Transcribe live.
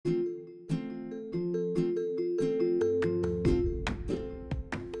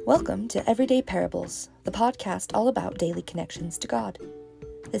Welcome to Everyday Parables, the podcast all about daily connections to God.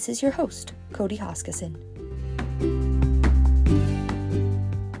 This is your host, Cody Hoskison.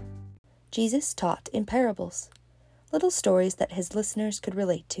 Jesus taught in parables, little stories that his listeners could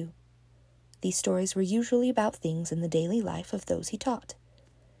relate to. These stories were usually about things in the daily life of those he taught.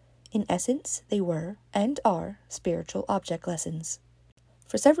 In essence, they were, and are, spiritual object lessons.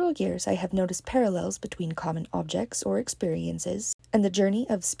 For several years, I have noticed parallels between common objects or experiences and the journey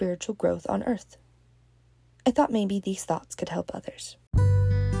of spiritual growth on earth. I thought maybe these thoughts could help others.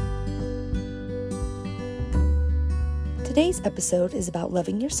 Today's episode is about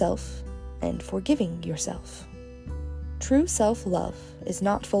loving yourself and forgiving yourself. True self-love is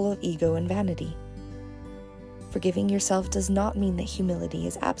not full of ego and vanity. Forgiving yourself does not mean that humility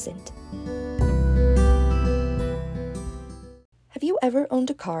is absent. Have you ever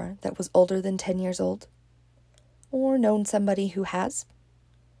owned a car that was older than 10 years old? Or known somebody who has?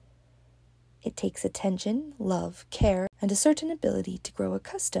 It takes attention, love, care, and a certain ability to grow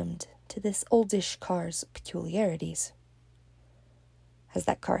accustomed to this oldish car's peculiarities. Has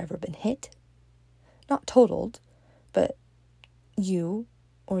that car ever been hit? Not totaled, but you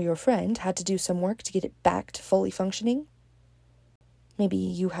or your friend had to do some work to get it back to fully functioning? Maybe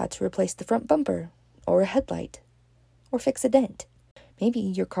you had to replace the front bumper, or a headlight, or fix a dent. Maybe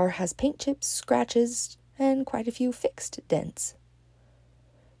your car has paint chips, scratches, and quite a few fixed dents.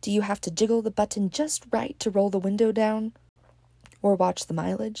 Do you have to jiggle the button just right to roll the window down? Or watch the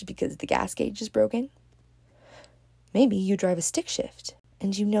mileage because the gas gauge is broken? Maybe you drive a stick shift,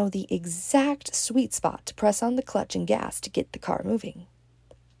 and you know the exact sweet spot to press on the clutch and gas to get the car moving.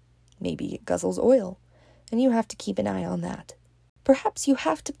 Maybe it guzzles oil, and you have to keep an eye on that. Perhaps you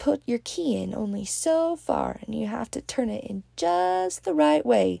have to put your key in only so far, and you have to turn it in just the right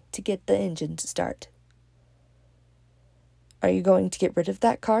way to get the engine to start. Are you going to get rid of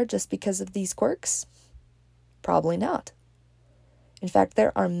that car just because of these quirks? Probably not. In fact,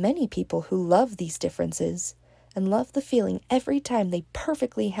 there are many people who love these differences and love the feeling every time they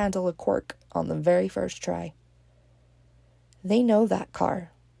perfectly handle a quirk on the very first try. They know that car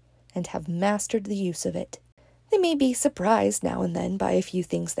and have mastered the use of it. They may be surprised now and then by a few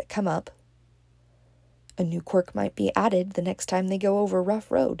things that come up. A new quirk might be added the next time they go over a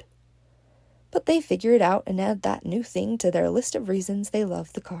rough road. But they figure it out and add that new thing to their list of reasons they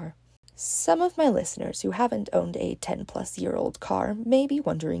love the car. Some of my listeners who haven't owned a 10-plus-year-old car may be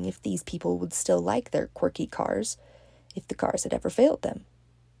wondering if these people would still like their quirky cars if the cars had ever failed them.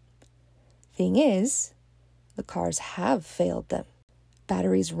 Thing is, the cars have failed them.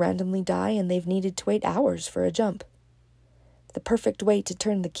 Batteries randomly die and they've needed to wait hours for a jump. The perfect way to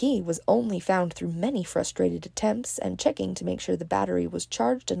turn the key was only found through many frustrated attempts and checking to make sure the battery was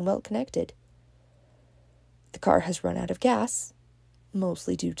charged and well connected. The car has run out of gas,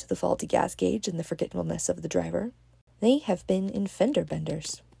 mostly due to the faulty gas gauge and the forgetfulness of the driver. They have been in fender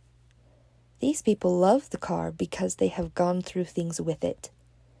benders. These people love the car because they have gone through things with it.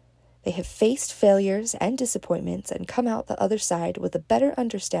 They have faced failures and disappointments and come out the other side with a better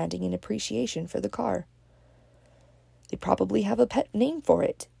understanding and appreciation for the car. They probably have a pet name for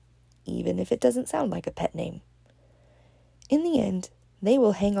it, even if it doesn't sound like a pet name. In the end, they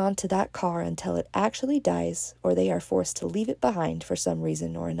will hang on to that car until it actually dies or they are forced to leave it behind for some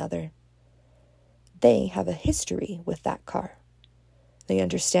reason or another. They have a history with that car. They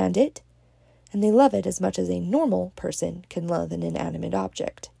understand it, and they love it as much as a normal person can love an inanimate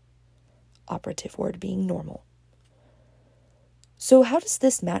object. Operative word being normal. So how does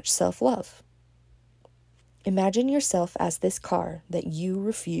this match self-love? Imagine yourself as this car that you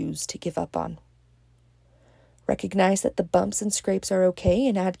refuse to give up on. Recognize that the bumps and scrapes are okay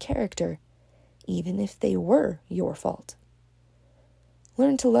and add character, even if they were your fault.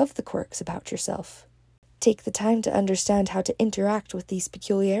 Learn to love the quirks about yourself. Take the time to understand how to interact with these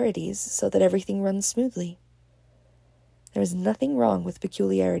peculiarities so that everything runs smoothly. There is nothing wrong with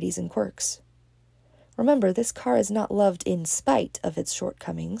peculiarities and quirks. Remember, this car is not loved in spite of its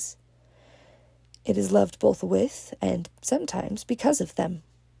shortcomings. It is loved both with and sometimes because of them.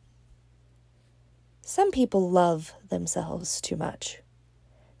 Some people love themselves too much.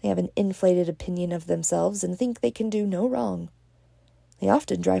 They have an inflated opinion of themselves and think they can do no wrong. They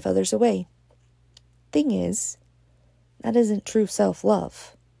often drive others away. Thing is, that isn't true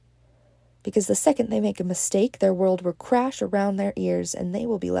self-love. Because the second they make a mistake, their world will crash around their ears and they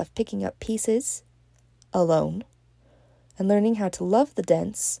will be left picking up pieces, alone, and learning how to love the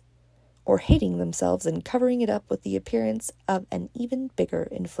dents, or hating themselves and covering it up with the appearance of an even bigger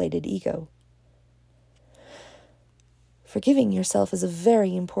inflated ego. Forgiving yourself is a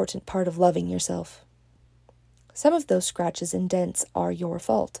very important part of loving yourself. Some of those scratches and dents are your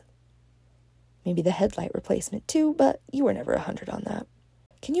fault. Maybe the headlight replacement too, but you were never 100 on that.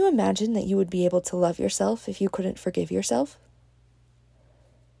 Can you imagine that you would be able to love yourself if you couldn't forgive yourself?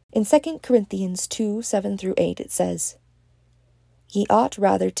 In 2 Corinthians 2:7-8 it says, "Ye ought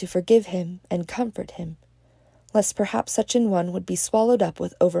rather to forgive him and comfort him, lest perhaps such an one would be swallowed up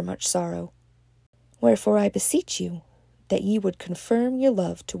with overmuch sorrow. Wherefore I beseech you, that ye would confirm your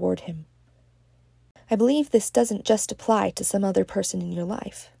love toward him." I believe this doesn't just apply to some other person in your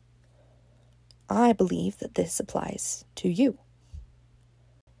life. I believe that this applies to you.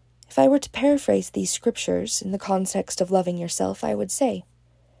 If I were to paraphrase these scriptures in the context of loving yourself, I would say,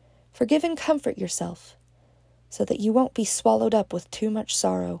 forgive and comfort yourself, so that you won't be swallowed up with too much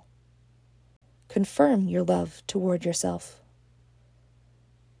sorrow. Confirm your love toward yourself.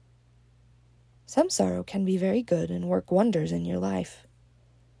 Some sorrow can be very good and work wonders in your life.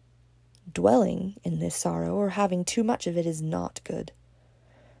 Dwelling in this sorrow or having too much of it is not good.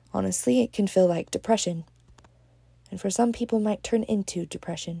 Honestly, it can feel like depression, and for some people might turn into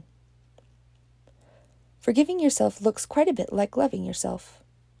depression. Forgiving yourself looks quite a bit like loving yourself.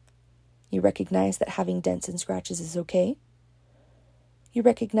 You recognize that having dents and scratches is okay. You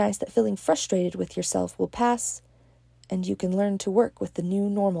recognize that feeling frustrated with yourself will pass, and you can learn to work with the new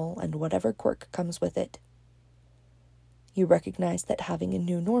normal and whatever quirk comes with it. You recognize that having a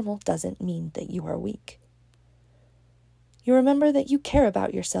new normal doesn't mean that you are weak. You remember that you care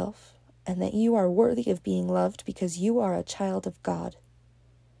about yourself and that you are worthy of being loved because you are a child of God.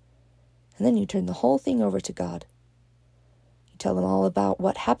 And then you turn the whole thing over to God. You tell him all about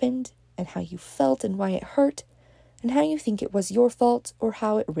what happened and how you felt and why it hurt and how you think it was your fault or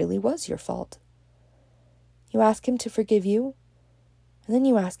how it really was your fault. You ask him to forgive you, and then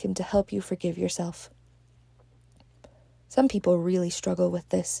you ask him to help you forgive yourself. Some people really struggle with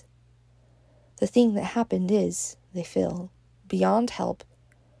this. The thing that happened is, they feel, beyond help,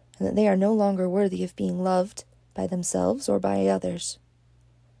 and that they are no longer worthy of being loved by themselves or by others.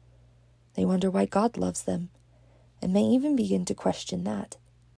 They wonder why God loves them, and may even begin to question that.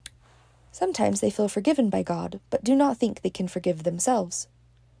 Sometimes they feel forgiven by God, but do not think they can forgive themselves.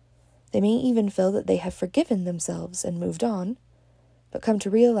 They may even feel that they have forgiven themselves and moved on, but come to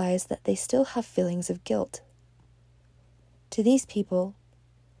realize that they still have feelings of guilt. To these people,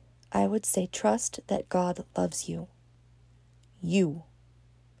 I would say trust that God loves you. You,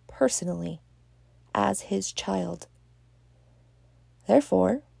 personally, as his child.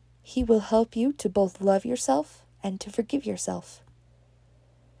 Therefore, he will help you to both love yourself and to forgive yourself.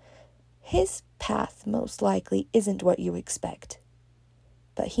 His path most likely isn't what you expect,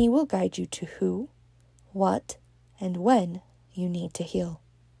 but he will guide you to who, what, and when you need to heal.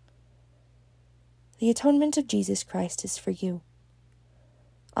 The atonement of Jesus Christ is for you.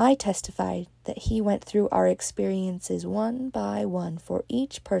 I testified that he went through our experiences one by one for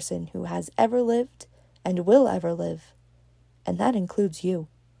each person who has ever lived and will ever live, and that includes you.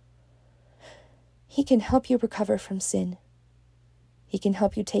 He can help you recover from sin. He can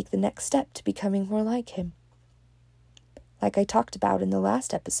help you take the next step to becoming more like him. Like I talked about in the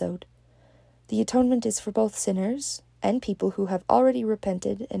last episode, the atonement is for both sinners and people who have already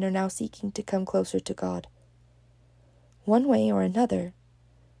repented and are now seeking to come closer to God. One way or another,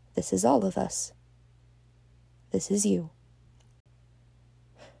 this is all of us. This is you.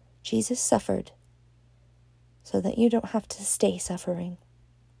 Jesus suffered so that you don't have to stay suffering.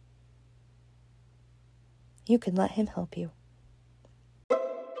 You can let him help you.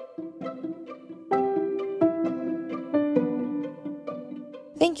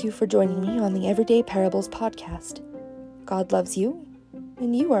 Thank you for joining me on the Everyday Parables podcast. God loves you,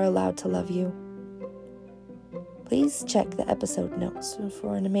 and you are allowed to love you. Please check the episode notes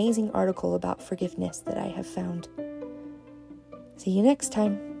for an amazing article about forgiveness that I have found. See you next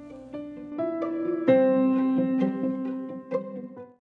time.